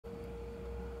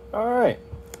Alright,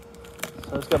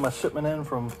 so I just got my shipment in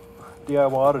from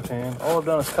DIYAutoTune. All I've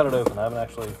done is cut it open. I haven't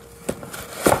actually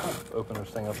opened this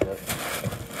thing up yet.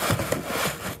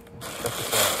 Let's check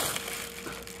this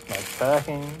out. Nice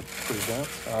packing, pretty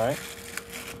dense. Alright.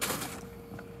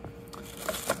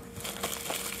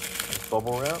 Nice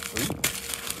bubble wrap.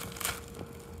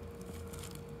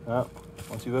 Oh,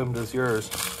 once you've opened it, it's yours.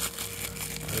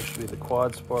 There should be the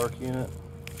QuadSpark unit.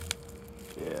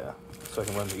 Yeah, so I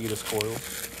can run the EDIS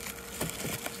coils.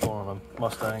 Still on a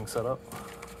Mustang setup.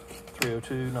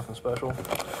 302, nothing special.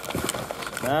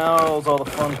 Now's all the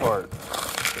fun part.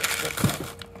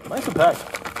 Nice and packed.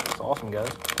 It's awesome, guys.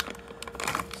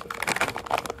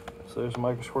 So there's a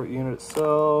Microsquirt unit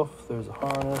itself. There's a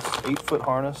harness, 8-foot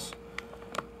harness,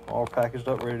 all packaged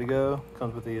up, ready to go.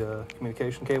 Comes with the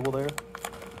communication cable there.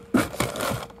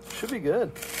 Should be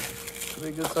good. Should be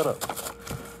a good setup.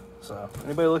 So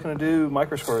anybody looking to do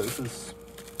Microsquirt, this is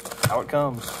how it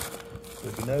comes. So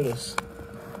if you notice,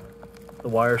 the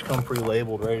wires come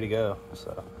pre-labeled, ready to go.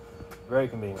 So very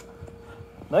convenient.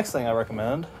 Next thing I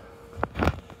recommend,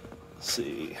 let's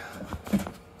see,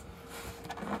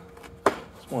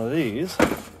 it's one of these.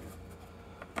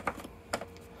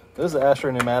 This is the Astro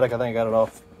pneumatic. I think I got it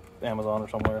off Amazon or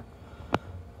somewhere.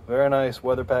 Very nice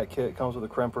weather pack kit. Comes with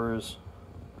the crimpers,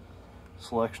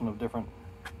 selection of different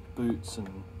boots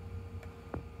and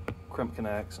crimp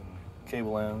connects and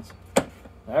cable ends.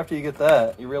 After you get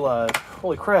that, you realize,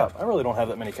 holy crap, I really don't have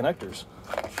that many connectors.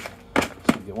 So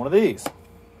you get one of these.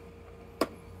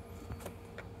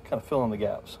 Kind of fill in the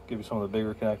gaps. Give you some of the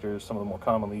bigger connectors, some of the more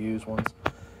commonly used ones.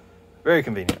 Very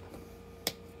convenient.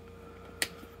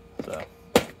 So,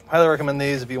 highly recommend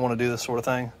these if you want to do this sort of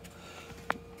thing.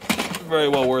 Very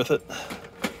well worth it.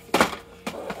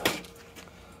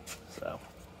 So,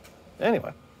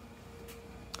 anyway.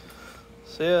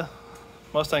 So yeah,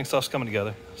 Mustang stuff's coming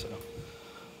together. So,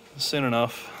 soon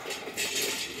enough.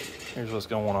 Here's what's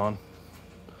going on.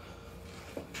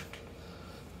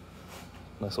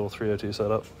 Nice little 302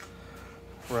 setup.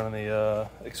 Running the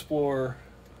Explorer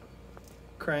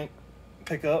crank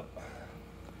pickup.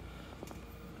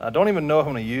 I don't even know if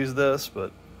I'm going to use this,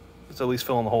 but it's at least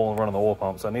filling the hole and running the oil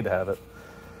pump, so I need to have it.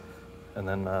 And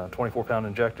then 24-pound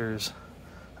injectors.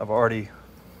 I've already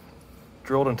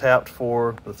drilled and tapped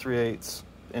for the 3/8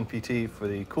 NPT for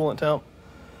the coolant temp.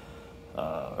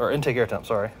 Or intake air temp,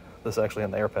 sorry. This is actually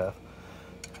in the air path.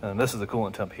 And this is the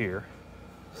coolant temp here.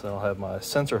 So I'll have my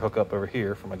sensor hook up over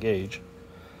here for my gauge.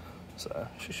 So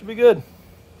she should be good.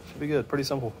 Should be good. Pretty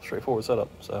simple, straightforward setup.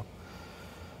 So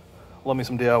love me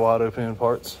some DIY auto-tune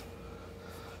parts.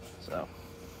 So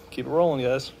keep it rolling,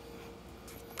 guys.